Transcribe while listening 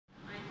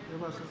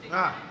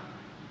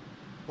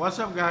What's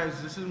up,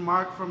 guys? This is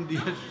Mark from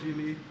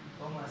DSG,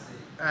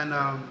 and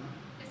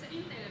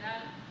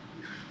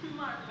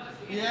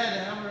yeah, they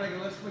have a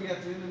regular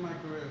spaghetti in the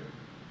microwave.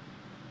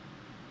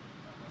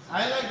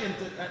 I like it.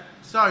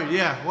 Sorry,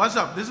 yeah. What's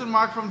up? This is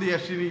Mark from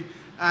DSG,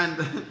 and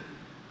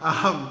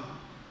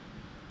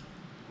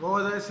what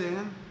was I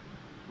saying?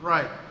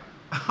 Right.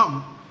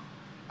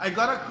 I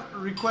got a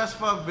request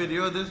for a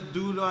video. This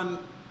dude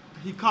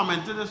he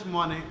commented this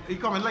morning. He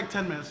commented like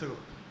 10 minutes ago.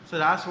 So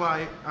that's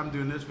why I'm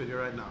doing this video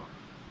right now.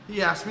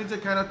 He asked me to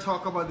kind of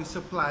talk about the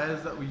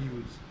suppliers that we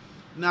use.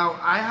 Now,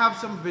 I have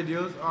some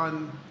videos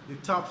on the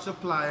top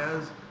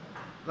suppliers.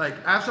 Like,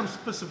 I have some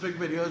specific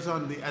videos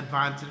on the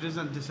advantages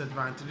and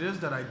disadvantages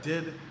that I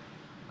did,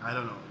 I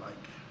don't know,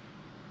 like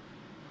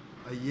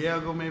a year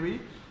ago maybe,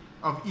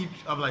 of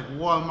like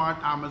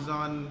Walmart,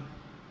 Amazon,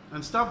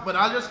 and stuff. But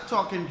I'll just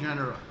talk in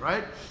general,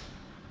 right?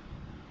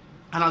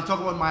 And I'll talk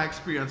about my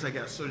experience, I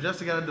guess. So just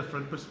to get a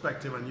different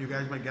perspective, and you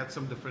guys might get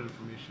some different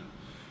information.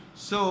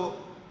 So,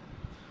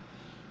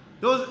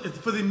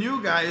 for the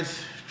new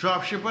guys,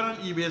 dropshipping on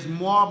eBay is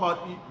more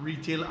about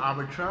retail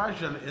arbitrage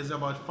than it is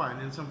about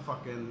finding some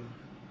fucking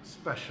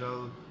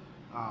special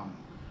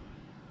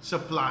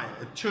supplier.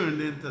 It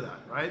turned into that,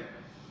 right?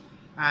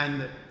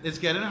 And it's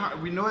getting hard.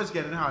 We know it's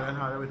getting harder and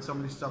harder with some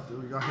of the stuff that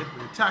we got hit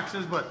with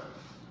taxes, but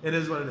it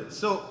is what it is.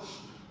 So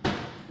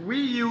we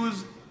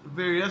use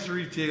various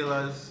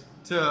retailers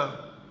to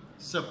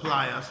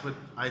supply us with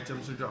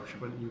items to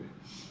dropship on eBay.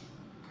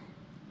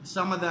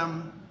 Some of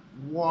them,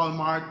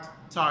 Walmart,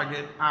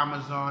 Target,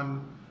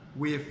 Amazon,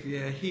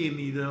 Wayfair,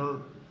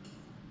 Hayneedle,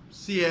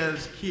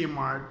 Sears,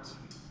 Kmart,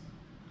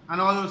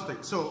 and all those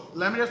things. So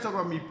let me just talk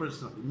about me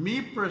personally. Me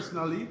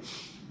personally,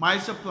 my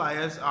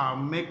suppliers are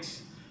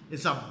mixed.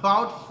 It's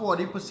about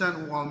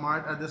 40%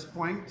 Walmart at this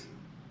point,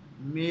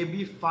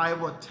 maybe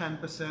 5 or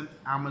 10%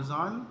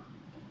 Amazon.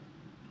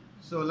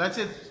 So let's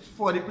say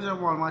 40%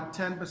 Walmart,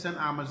 10%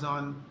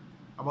 Amazon,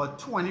 about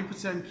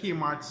 20%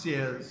 Kmart,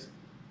 Sears.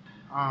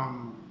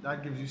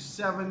 That gives you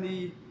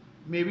 70,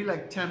 maybe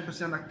like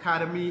 10%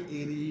 Academy,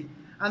 80,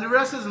 and the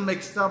rest is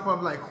mixed up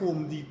of like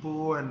Home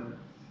Depot and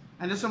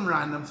just some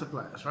random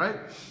suppliers, right?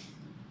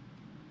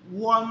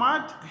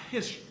 Walmart,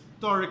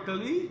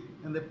 historically,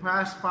 in the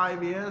past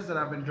 5 years that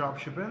I've been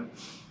dropshipping,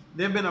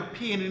 they've been a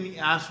pain in the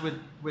ass with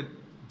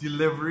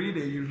delivery.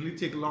 They usually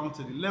take long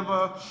to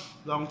deliver,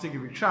 long to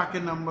give you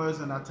tracking numbers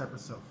and that type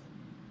of stuff.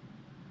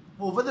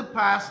 Over the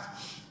past,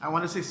 I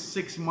want to say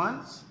 6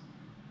 months,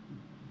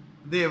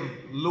 they've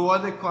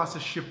lowered the cost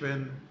of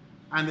shipping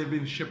and they've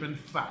been shipping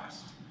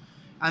fast.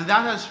 And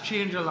that has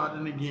changed a lot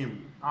in the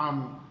game.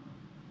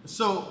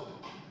 So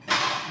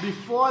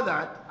before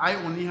that, I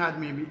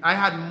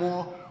had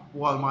more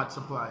Walmart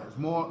suppliers,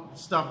 more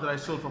stuff that I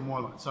sold from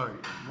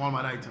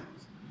Walmart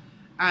items.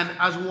 And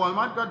as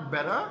Walmart got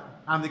better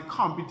and the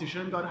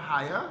competition got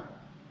higher,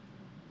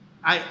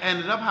 I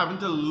ended up having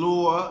to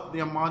lower the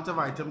amount of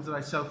items that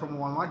I sell from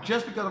Walmart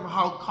just because of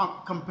how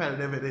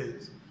competitive it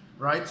is,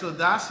 right? So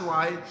that's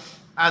why,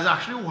 as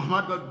actually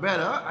Walmart got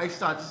better, I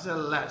started to sell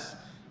less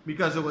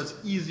because it was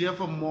easier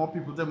for more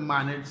people to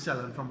manage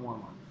selling from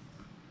Walmart.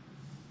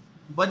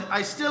 But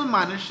I still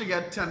managed to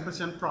get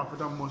 10%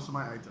 profit on most of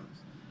my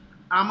items.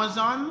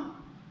 Amazon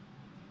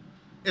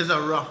is a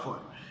rough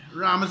one.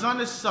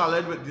 Amazon is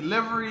solid with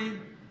delivery.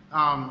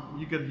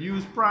 You could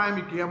use Prime,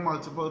 you can get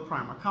multiple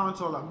Prime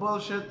accounts, all that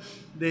bullshit.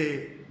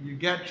 You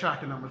get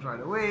tracking numbers right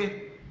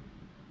away.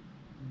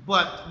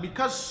 But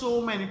because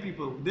so many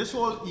people, this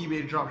whole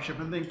eBay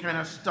dropshipping thing kind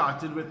of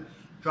started with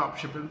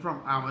dropshipping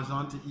from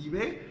Amazon to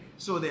eBay.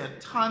 So there are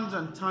tons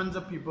and tons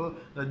of people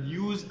that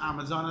use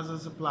Amazon as a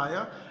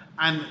supplier,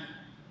 and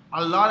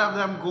a lot of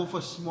them go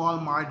for small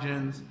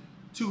margins,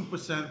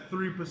 2%,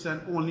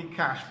 3%, only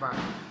cash back.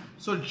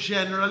 So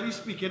generally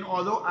speaking,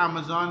 although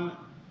Amazon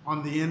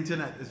on the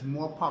internet is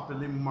more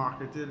popularly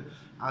marketed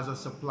as a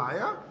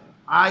supplier,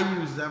 I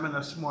use them in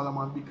a small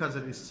amount because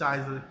of the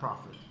size of the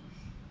profit.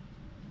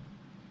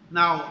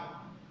 Now,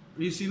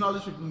 you've seen all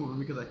this people moving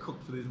because I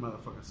cooked for these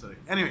motherfuckers today.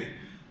 Anyway,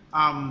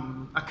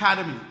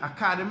 Academy.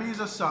 Academy is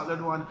a solid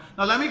one.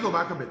 Now let me go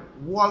back a bit.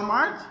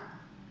 Walmart,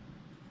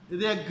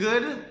 they're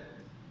good.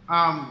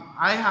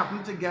 I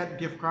happen to get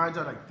gift cards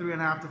at like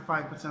 3.5 to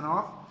 5%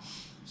 off,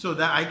 so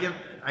that I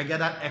get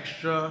that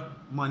extra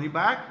money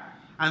back.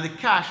 And the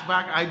cash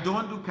back, I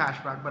don't do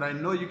cash back, but I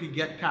know you can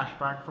get cash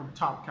back from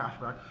top cash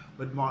back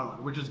with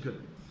Walmart, which is good.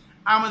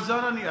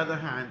 Amazon, on the other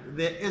hand,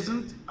 there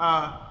isn't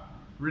a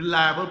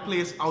reliable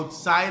place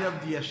outside of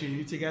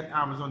DSG to get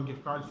Amazon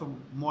gift cards for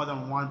more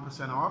than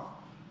 1% off,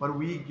 but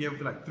we give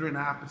like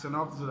 3.5%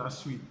 off, so that's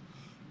sweet.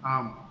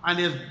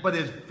 But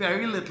there's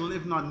very little,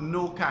 if not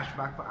no, cash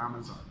back for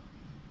Amazon.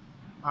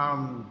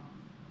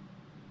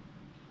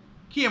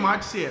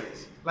 Kmart,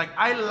 Sears. Like,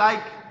 I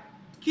like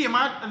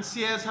Kmart, and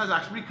Sears has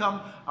actually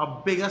become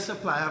a bigger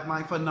supplier of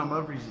mine for a number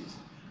of reasons.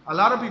 A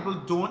lot of people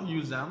don't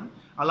use them.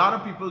 A lot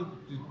of people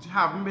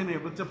haven't been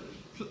able to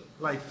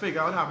figure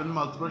out having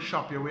multiple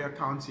Shop Your Way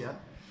accounts yet.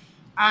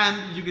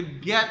 And you can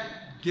get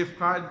gift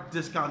card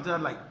discounted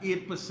at like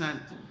 8%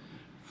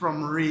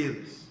 from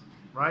Rails.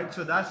 right?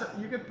 So that's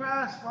you could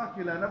pass. Fuck,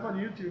 you'll end up on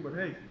YouTube, but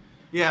hey,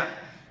 yeah,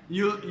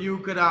 you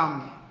could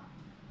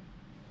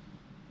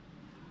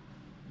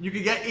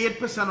get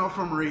 8% off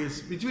from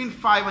Raise, between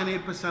 5 and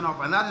 8%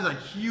 off, and that is a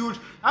huge.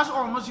 That's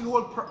almost the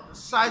whole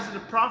size of the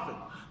profit.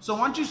 So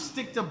once you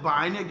stick to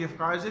buying your gift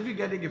cards, if you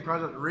get your gift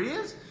cards at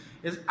Raise,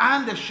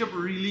 and they ship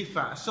really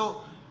fast.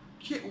 So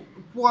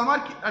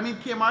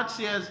Kmart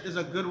says is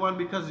a good one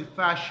because the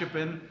fast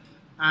shipping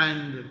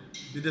and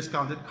the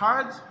discounted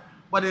cards,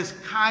 but it's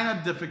kind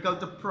of difficult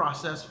to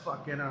process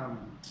fucking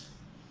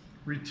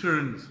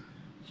returns.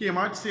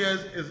 Kmart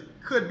says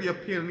could be a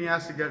pain in the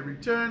ass to get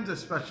returns,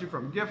 especially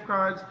from gift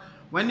cards.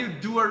 When you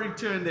do a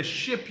return, they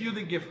ship you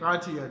the gift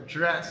card to your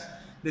address.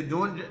 They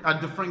don't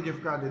a different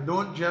gift card. They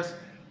don't just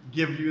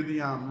give you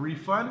the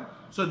refund.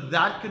 So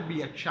that could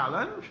be a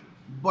challenge.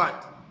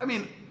 But I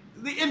mean,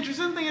 the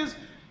interesting thing is,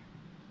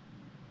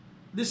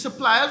 the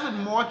suppliers with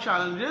more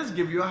challenges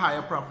give you a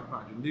higher profit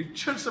margin. The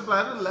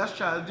suppliers with less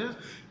challenges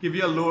give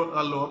you a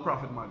lower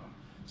profit margin.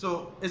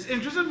 So it's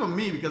interesting for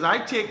me because I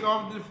take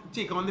on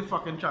the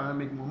fucking challenge and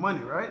make more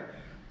money, right?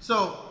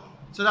 So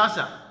that's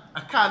that.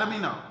 Academy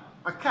now.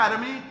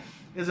 Academy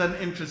is an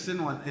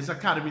interesting one. It's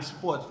Academy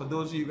Sports for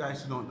those of you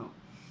guys who don't know.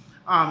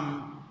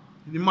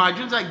 The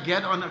margins I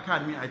get on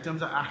Academy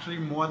items are actually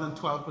more than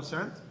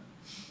 12%.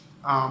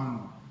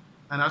 And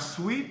that's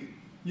sweet.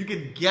 You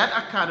could get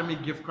Academy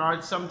gift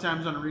cards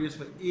sometimes on Raise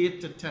for 8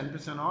 to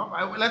 10%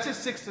 off. Let's say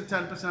 6 to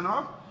 10%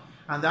 off,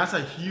 and that's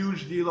a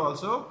huge deal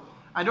also.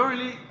 I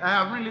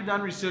haven't really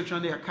done research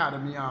on the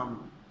Academy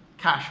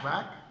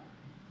cashback,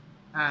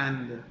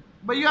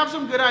 but you have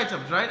some good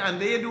items, right? And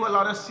they do a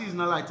lot of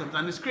seasonal items,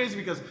 and it's crazy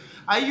because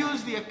I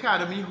use the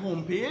Academy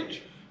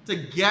homepage to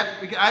get,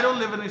 because I don't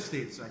live in the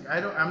States, like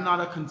I'm not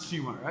a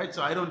consumer, right?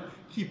 So I don't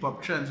keep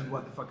up trends with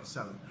what the fuck is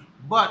selling.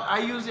 But I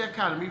use the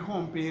Academy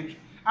homepage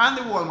and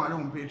the Walmart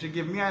homepage to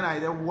give me an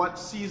idea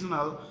what's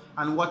seasonal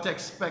and what to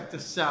expect to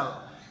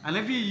sell. And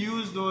if you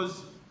use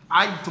those,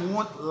 I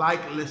don't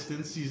like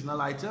listing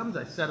seasonal items.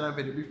 I said in a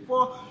video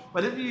before,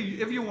 but if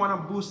you want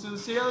to boost in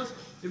sales,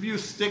 if you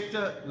stick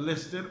to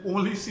listing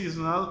only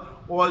seasonal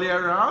all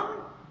year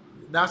round,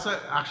 that's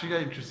actually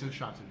an interesting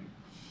strategy.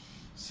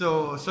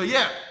 So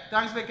yeah,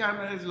 thanks for the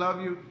cameras,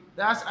 love you.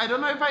 I don't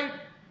know if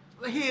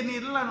Hey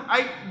Needle, and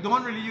I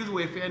don't really use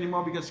Wayfair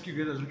anymore because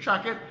Qgrid doesn't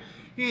track it.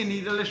 Hey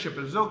Needle, the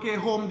shipping is okay.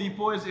 Home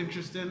Depot is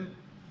interesting.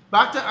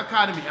 Back to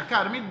Academy.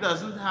 Academy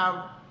doesn't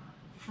have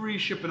free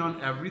shipping on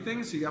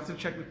everything, so you have to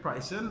check the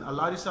pricing. A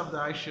lot of the stuff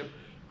that I ship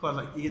costs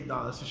like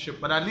 $8 to ship,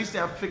 but at least they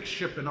have fixed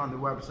shipping on the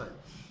website.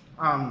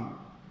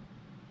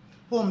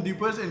 Home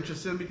Depot is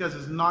interesting because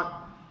there's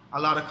not a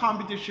lot of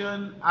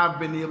competition. I've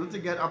been able to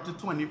get up to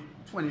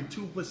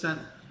 22%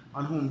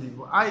 on Home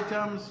Depot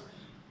items,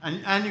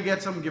 and you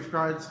get some gift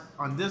cards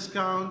on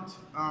discount.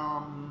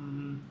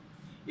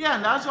 Yeah,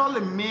 and that's all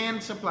the main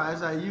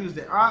suppliers I use.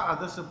 There are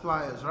other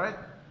suppliers, right?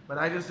 But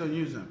I just don't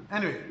use them.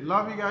 Anyway,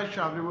 love you guys.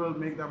 Travel the world,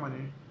 make that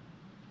money.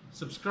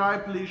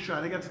 Subscribe, please.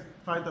 Trying to get to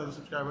 5,000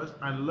 subscribers.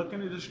 And look in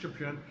the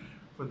description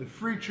for the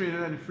free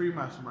training and the free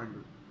mastermind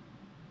group.